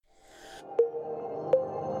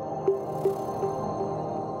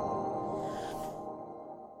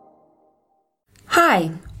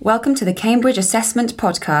Welcome to the Cambridge Assessment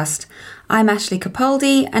Podcast. I'm Ashley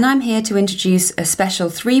Capaldi and I'm here to introduce a special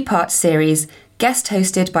 3-part series guest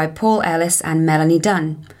hosted by Paul Ellis and Melanie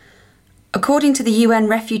Dunn. According to the UN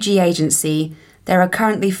Refugee Agency, there are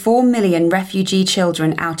currently 4 million refugee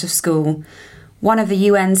children out of school. One of the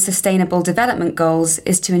UN's Sustainable Development Goals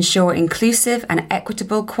is to ensure inclusive and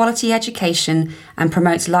equitable quality education and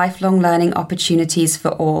promote lifelong learning opportunities for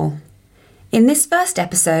all. In this first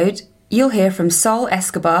episode, you'll hear from Sol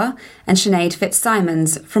Escobar and Sinead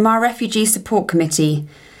Fitzsimons from our Refugee Support Committee.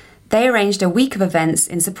 They arranged a week of events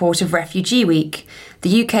in support of Refugee Week,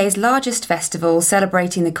 the UK's largest festival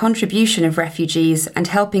celebrating the contribution of refugees and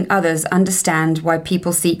helping others understand why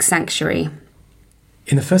people seek sanctuary.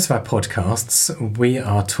 In the first of our podcasts, we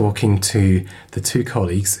are talking to the two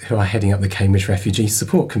colleagues who are heading up the Cambridge Refugee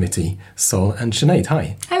Support Committee, Sol and Sinead.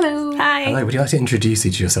 Hi. Hello. Hi. Hello. Would you like to introduce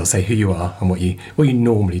each of yourselves, say who you are and what you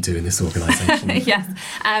normally do in this organisation? Yes.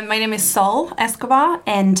 My name is Sol Escobar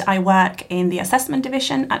and I work in the Assessment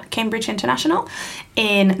Division at Cambridge International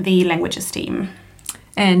in the Languages team.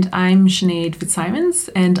 And I'm Sinead Fitzsimons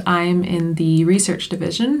and I'm in the Research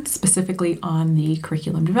Division, specifically on the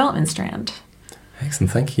Curriculum Development strand.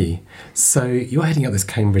 Excellent, thank you. So you're heading up this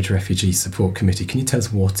Cambridge Refugee Support Committee. Can you tell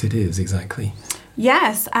us what it is exactly?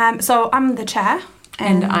 Yes, so I'm the chair.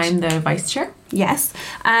 And I'm the vice chair. Yes.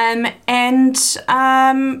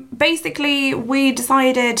 Basically we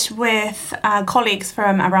decided with colleagues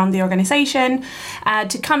from around the organisation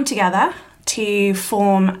to come together to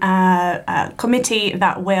form a committee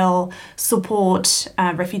that will support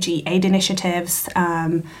refugee aid initiatives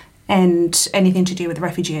and anything to do with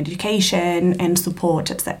refugee education and support,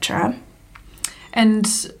 etc.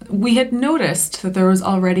 And we had noticed that there was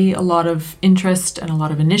already a lot of interest and a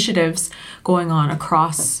lot of initiatives going on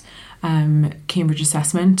across Cambridge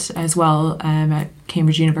Assessment as well at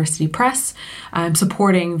Cambridge University Press,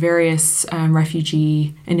 supporting various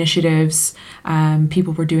refugee initiatives.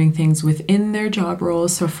 People were doing things within their job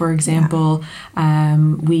roles. So, for example,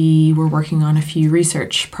 we were working on a few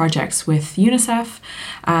research projects with UNICEF.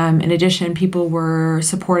 In addition, people were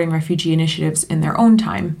supporting refugee initiatives in their own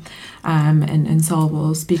time. And Sol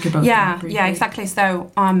will speak about that briefly. Yeah, exactly.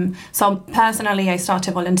 So personally, I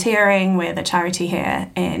started volunteering with a charity here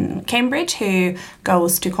in Cambridge who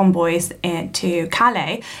goes to convoys to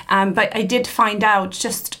Calais. But I did find out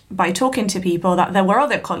just by talking to people that there were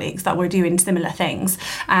other colleagues that were doing similar things.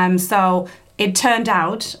 So it turned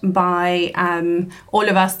out by all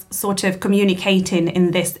of us sort of communicating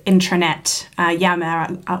in this intranet yammer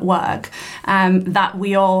at work that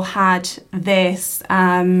we all had this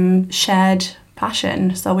shared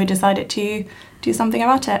passion. So we decided to do something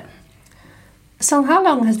about it. So how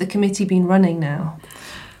long has the committee been running now?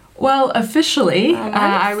 Well, officially,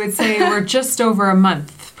 I would say we're just over a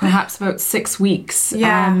month, perhaps about 6 weeks.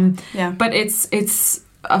 But it's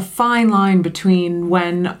a fine line between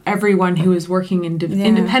when everyone who is working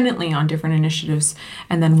independently on different initiatives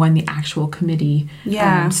and then when the actual committee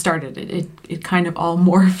started. It kind of all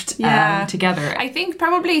morphed together. I think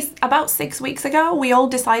probably about 6 weeks ago, we all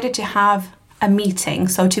decided to have a meeting,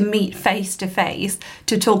 so to meet face to face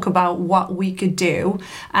to talk about what we could do.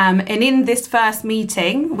 And in this first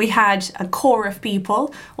meeting, we had a core of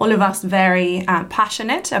people, all of us very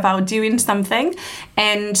passionate about doing something.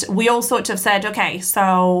 And we all sort of said, okay,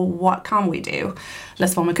 so what can we do?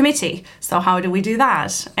 Let's form a committee. So how do we do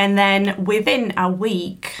that? And then within a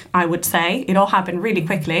week, I would say, it all happened really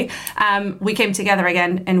quickly. We came together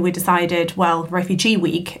again and we decided, well, Refugee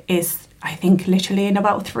Week is, I think, literally in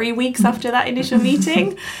about 3 weeks after that initial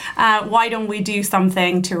meeting. Why don't we do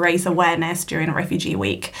something to raise awareness during Refugee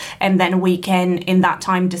Week? And then we can, in that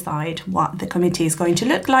time, decide what the committee is going to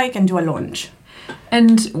look like and do a launch.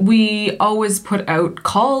 And we always put out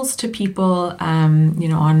calls to people,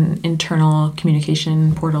 on internal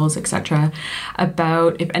communication portals, etc.,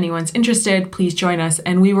 about if anyone's interested, please join us.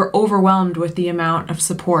 And we were overwhelmed with the amount of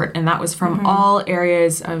support. And that was from all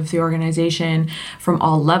areas of the organization, from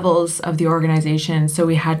all levels of the organization. So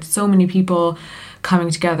we had so many people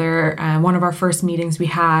coming together. One of our first meetings, we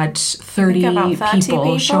had 30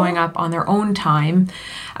 people showing up on their own time.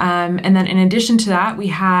 And then in addition to that, we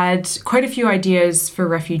had quite a few ideas for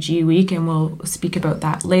Refugee Week, and we'll speak about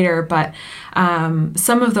that later. But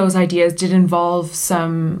some of those ideas did involve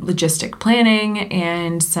some logistic planning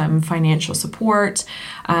and some financial support,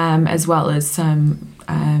 as well as some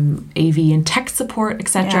AV and tech support,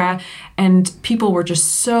 etc. And people were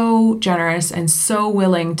just so generous and so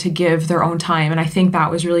willing to give their own time. And I think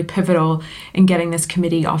that was really pivotal in getting this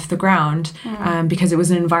committee off the ground, because it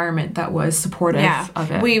was an environment that was supportive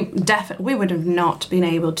of it. We would have not been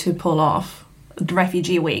able to pull off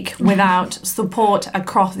Refugee Week without support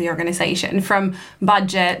across the organisation, from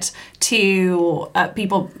budget to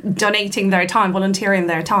people donating their time, volunteering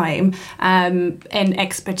their time, and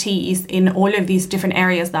expertise in all of these different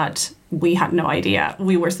areas that we had no idea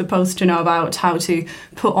we were supposed to know about. How to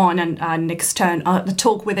put on an external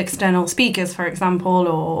talk with external speakers, for example,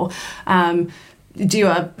 or do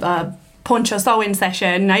a poncho sewing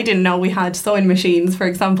session. I didn't know we had sewing machines, for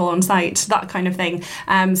example, on site, that kind of thing.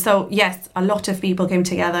 So yes, a lot of people came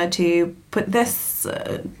together to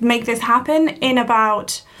make this happen in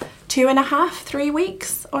about 2.5-3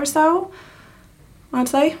 weeks or so, I'd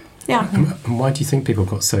say. Yeah. And why do you think people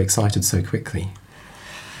got so excited so quickly?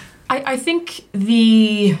 I think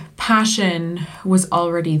the passion was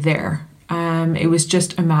already there. It was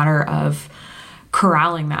just a matter of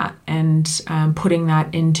corralling that and putting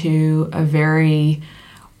that into a very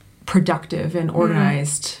productive and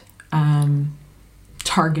organized,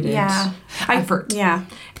 targeted effort.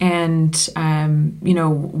 And,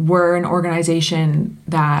 we're an organization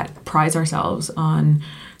that prides ourselves on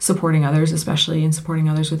supporting others, especially in supporting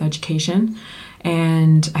others with education.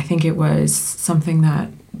 And I think it was something that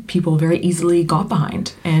people very easily got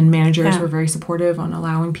behind, and managers were very supportive on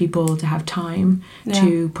allowing people to have time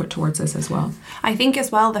to put towards this as well. I think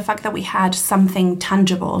as well the fact that we had something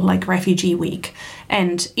tangible like Refugee Week,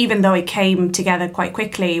 and even though it came together quite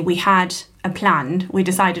quickly, we had a plan. We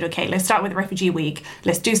decided, okay, let's start with Refugee Week,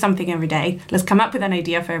 let's do something every day, let's come up with an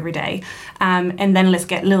idea for every day, and then let's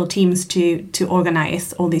get little teams to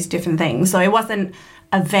organise all these different things. So it wasn't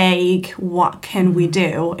a vague, what can we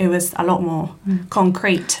do? It was a lot more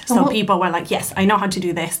concrete. So people were like, yes, I know how to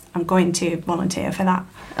do this. I'm going to volunteer for that.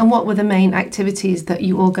 And what were the main activities that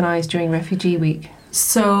you organised during Refugee Week?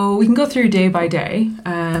 So we can go through day by day.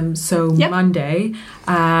 Monday,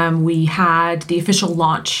 we had the official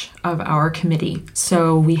launch of our committee.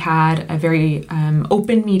 So we had a very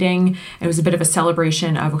open meeting. It was a bit of a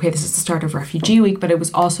celebration of, okay, this is the start of Refugee Week, but it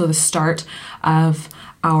was also the start of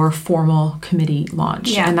our formal committee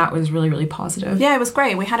launch. And that was really, really positive. Yeah, it was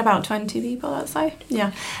great. We had about 20 people outside.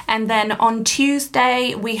 Yeah. And then on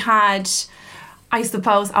Tuesday, we had, I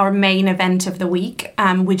suppose, our main event of the week,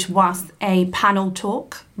 which was a panel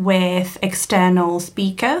talk with external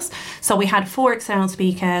speakers. So we had 4 external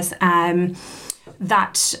speakers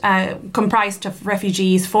that comprised of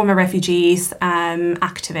refugees, former refugees,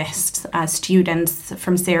 activists, students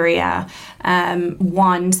from Syria.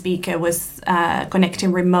 One speaker was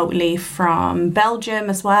connecting remotely from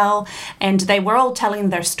Belgium as well, and they were all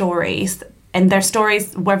telling their stories. And their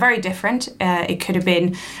stories were very different. It could have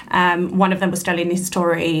been, one of them was telling his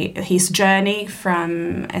story, his journey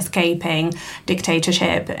from escaping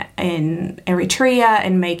dictatorship in Eritrea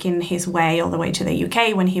and making his way all the way to the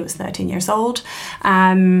UK when he was 13 years old.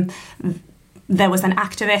 There was an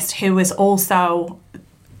activist who was also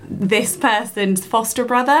this person's foster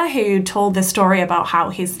brother, who told the story about how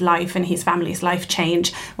his life and his family's life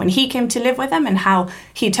changed when he came to live with them, and how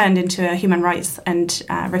he turned into a human rights and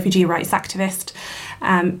refugee rights activist.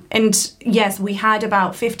 And yes, we had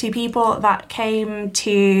about 50 people that came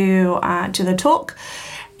to the talk.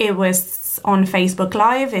 It was on Facebook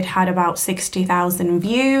Live. It had about 60,000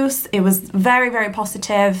 views. It was very, very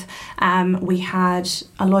positive. We had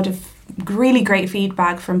a lot of really great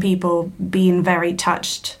feedback from people being very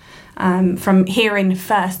touched from hearing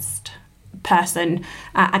first person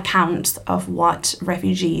accounts of what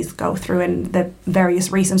refugees go through and the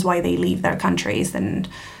various reasons why they leave their countries and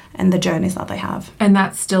the journeys that they have. And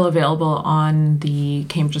that's still available on the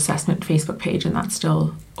Cambridge Assessment Facebook page, and that's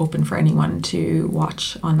still open for anyone to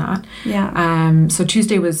watch on that. Yeah. So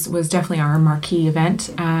Tuesday was definitely our marquee event.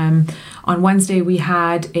 On Wednesday, we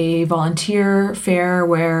had a volunteer fair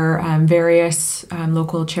where various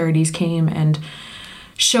local charities came and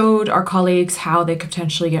showed our colleagues how they could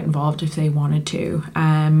potentially get involved if they wanted to.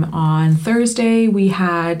 On Thursday, we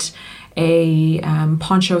had a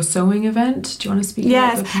poncho sewing event. Do you want to speak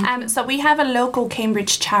about that? Yes. So we have a local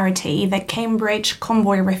Cambridge charity, the Cambridge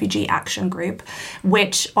Convoy Refugee Action Group,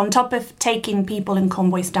 which on top of taking people in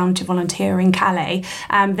convoys down to volunteer in Calais,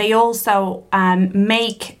 they also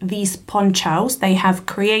make these ponchos. They had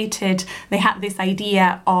this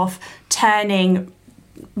idea of turning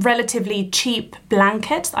relatively cheap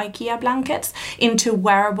blankets, IKEA blankets, into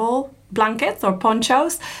wearable blankets or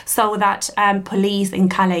ponchos so that police in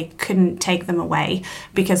Calais couldn't take them away,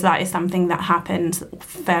 because that is something that happens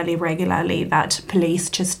fairly regularly, that police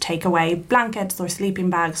just take away blankets or sleeping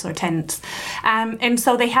bags or tents. And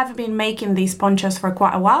so they have been making these ponchos for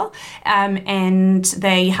quite a while, and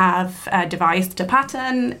they have devised a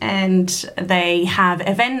pattern, and they have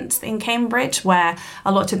events in Cambridge where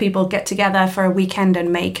a lot of people get together for a weekend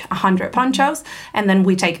and make 100 ponchos, and then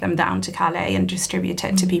we take them down to Calais and distribute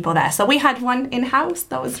it to people there. So we had one in-house.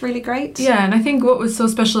 That was really great. Yeah, and I think what was so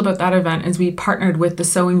special about that event is we partnered with the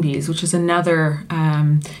Sewing Bees, which is another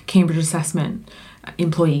Cambridge Assessment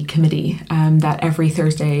employee committee that every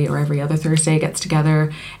Thursday or every other Thursday gets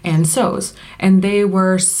together and sews. And they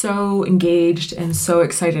were so engaged and so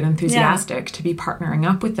excited, enthusiastic to be partnering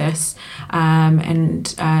up with this.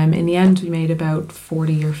 And in the end, we made about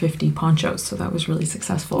 40 or 50 ponchos. So that was really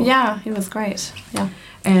successful. Yeah, it was great. Yeah.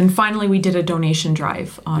 And finally, we did a donation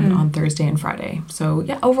drive on Thursday and Friday. So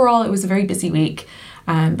yeah, overall, it was a very busy week,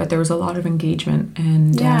 but there was a lot of engagement,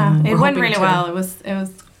 and it went really well. It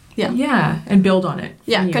was. Yeah, and build on it.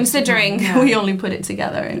 Yeah, considering we only put it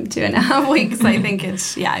together in 2.5 weeks, I think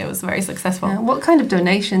it was very successful. What kind of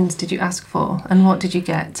donations did you ask for, and what did you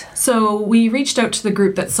get? So we reached out to the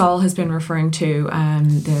group that Saul has been referring to,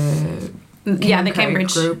 the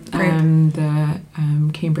Cambridge group, the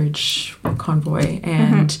Cambridge convoy,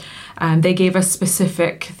 and they gave us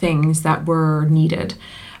specific things that were needed.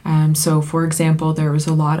 So, for example, there was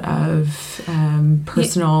a lot of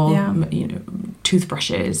personal,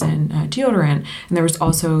 toothbrushes and deodorant, and there was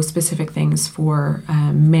also specific things for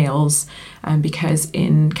males, because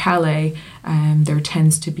in Calais there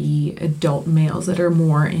tends to be adult males that are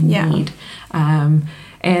more in need.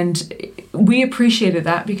 And we appreciated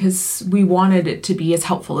that because we wanted it to be as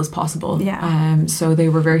helpful as possible. So they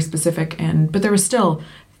were very specific, but there was still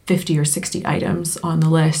 50 or 60 items on the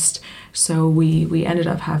list. So we ended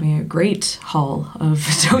up having a great haul of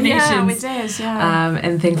donations. Yeah, we did,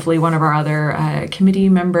 and thankfully one of our other committee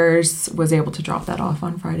members was able to drop that off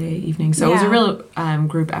on Friday evening. So it was a real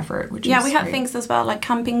group effort, which is we had great. things as well, like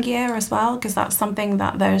camping gear as well, because that's something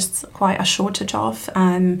that there's quite a shortage of.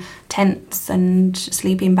 Tents and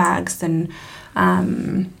sleeping bags and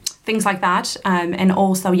things like that, and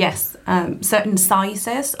also certain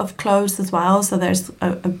sizes of clothes as well. So there's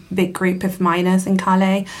a big group of miners in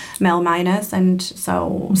Calais, male miners, and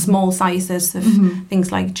so small sizes of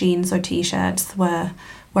things like jeans or t-shirts were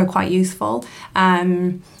quite useful.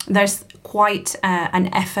 There's quite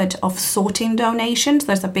an effort of sorting donations.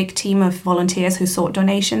 There's a big team of volunteers who sort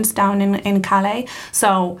donations down in Calais.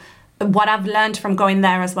 So what I've learned from going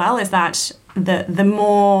there as well is that the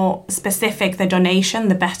more specific the donation,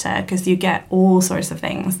 the better, because you get all sorts of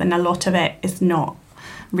things, and a lot of it is not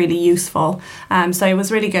really useful. So it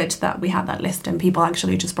was really good that we had that list and people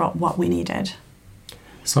actually just brought what we needed.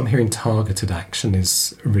 So I'm hearing targeted action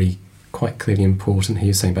is really quite clearly important here.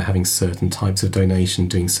 You're saying about having certain types of donation,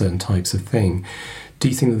 doing certain types of thing. Do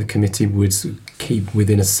you think that the committee would keep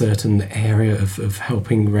within a certain area of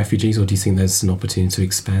helping refugees, or do you think there's an opportunity to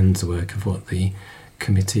expand the work of what the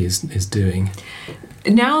committee is doing?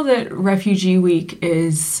 Now that Refugee Week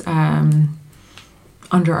is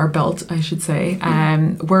under our belt, I should say,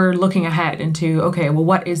 we're looking ahead into,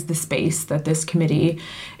 what is the space that this committee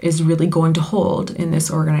is really going to hold in this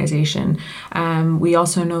organisation? We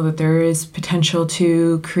also know that there is potential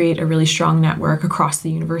to create a really strong network across the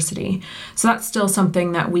university. So that's still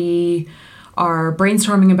something that we are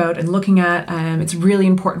brainstorming about and looking at. It's really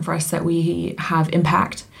important for us that we have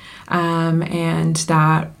impact. And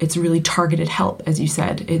that it's really targeted help, as you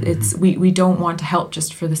said. We don't want to help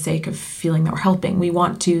just for the sake of feeling that we're helping. We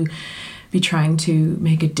want to be trying to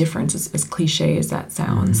make a difference, as cliche as that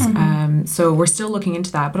sounds. So we're still looking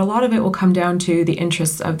into that, but a lot of it will come down to the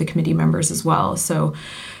interests of the committee members as well. So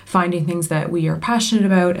finding things that we are passionate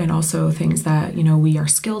about and also things that we are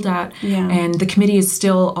skilled at. And the committee is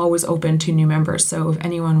still always open to new members. So if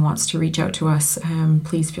anyone wants to reach out to us,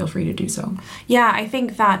 please feel free to do so. Yeah, I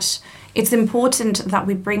think that it's important that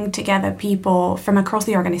we bring together people from across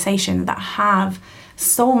the organisation that have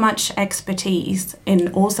so much expertise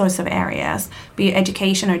in all sorts of areas, be it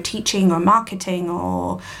education or teaching or marketing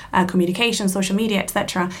or communication, social media,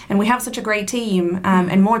 etc. And we have such a great team,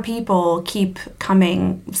 and more people keep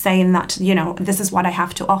coming saying that, this is what I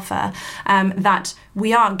have to offer, that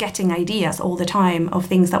we are getting ideas all the time of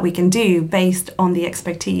things that we can do based on the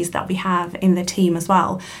expertise that we have in the team as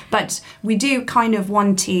well. But we do kind of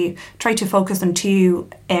want to try to focus on two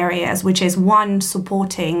areas, which is one,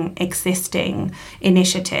 supporting existing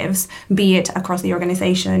initiatives, be it across the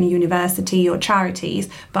organisation, university or charities,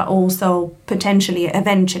 but also potentially,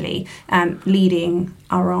 eventually, leading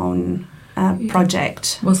our own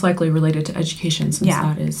project. Most likely related to education, since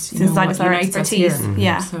that is what our unites us expertise. here.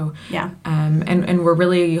 Yeah. So Yeah. And we're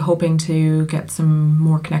really hoping to get some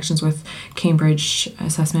more connections with Cambridge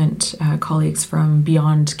assessment colleagues from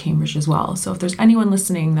beyond Cambridge as well. So if there's anyone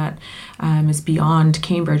listening that is beyond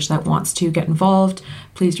Cambridge that wants to get involved,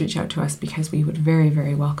 please reach out to us, because we would very,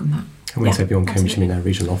 very welcome that. And when you say beyond Cambridge, you mean our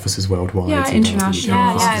regional offices worldwide? Yeah, international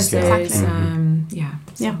offices. Exactly.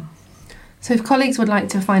 Yeah. So if colleagues would like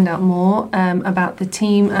to find out more about the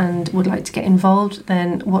team and would like to get involved,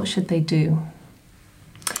 then what should they do?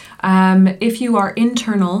 If you are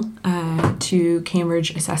internal to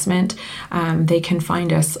Cambridge Assessment, they can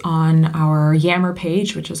find us on our Yammer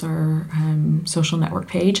page, which is our social network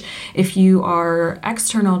page. If you are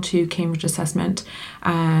external to Cambridge Assessment,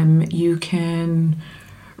 you can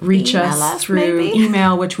reach us through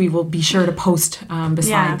email, which we will be sure to post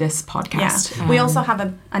beside this podcast. Yeah. We also have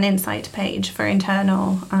an insight page for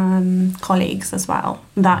internal colleagues as well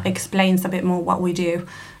that explains a bit more what we do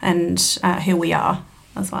and who we are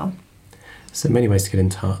as well. So many ways to get in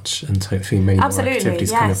touch, and hopefully many more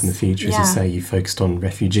activities coming up in the future. As you say, you focused on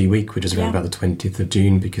Refugee Week, which is around about the 20th of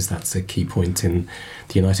June, because that's a key point in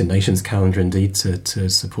the United Nations calendar, indeed, to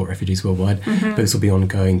support refugees worldwide. But this will be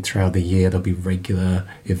ongoing throughout the year. There'll be regular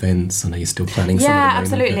events. I know you're still planning some Yeah, at the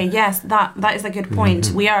absolutely. moment, Yes, that is a good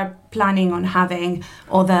point. We are planning on having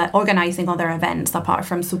organising other events apart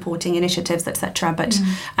from supporting initiatives, etc. But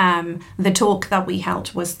the talk that we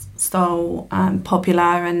held was so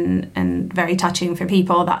popular and very touching for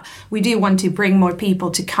people that we do want to bring more people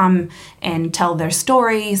to come and tell their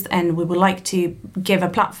stories, and we would like to give a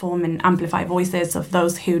platform and amplify voices of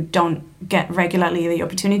those who don't get regularly the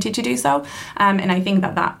opportunity to do so. And I think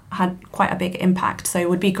that had quite a big impact. So it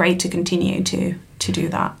would be great to continue to do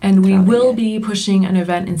that. And we will be pushing an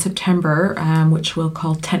event in September, which we'll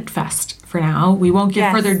call Tent Fest for now. We won't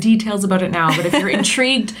give further details about it now, but if you're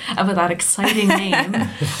intrigued about that exciting name,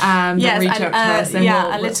 then reach out to us. And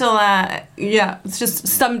it's just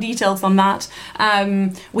some details on that.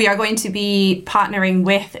 We are going to be partnering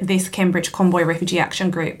with this Cambridge Convoy Refugee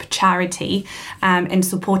Action Group charity and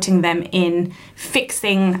supporting them in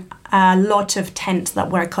fixing a lot of tents that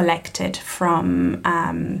were collected from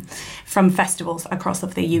festivals across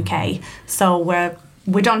of the UK. So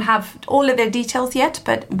we don't have all of the details yet,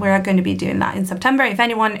 but we're going to be doing that in September. If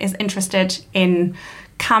anyone is interested in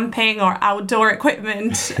camping or outdoor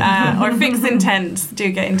equipment or fixing tents,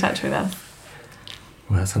 do get in touch with us.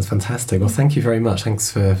 Well, that sounds fantastic. Well, thank you very much.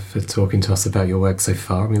 Thanks for talking to us about your work so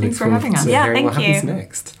far. We look forward to hearing what happens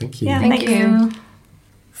next. Thank you. Yeah, thank you.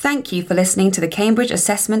 Thank you for listening to the Cambridge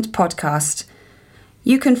Assessment Podcast.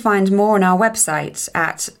 You can find more on our website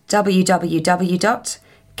at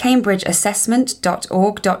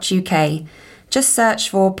www.cambridgeassessment.org.uk. Just search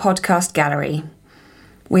for Podcast Gallery.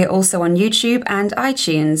 We are also on YouTube and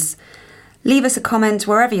iTunes. Leave us a comment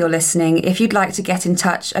wherever you're listening if you'd like to get in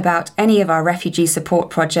touch about any of our refugee support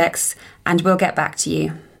projects, and we'll get back to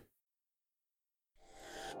you.